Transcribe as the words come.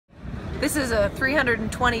This is a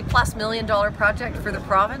 $320+ million project for the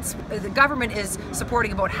province. The government is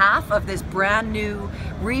supporting about half of this brand new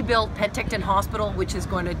rebuilt Penticton Hospital, which is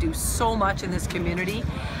going to do so much in this community.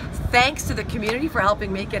 Thanks to the community for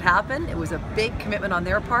helping make it happen. It was a big commitment on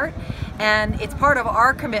their part, and it's part of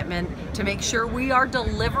our commitment to make sure we are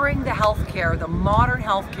delivering the healthcare, the modern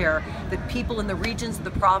healthcare that people in the regions of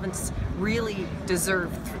the province really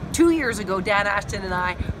deserve. 2 years ago, Dan Ashton and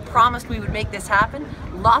I promised we would make this happen.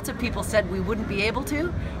 Lots of people said we wouldn't be able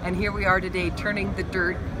to, and here we are today turning the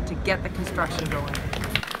dirt to get the construction going.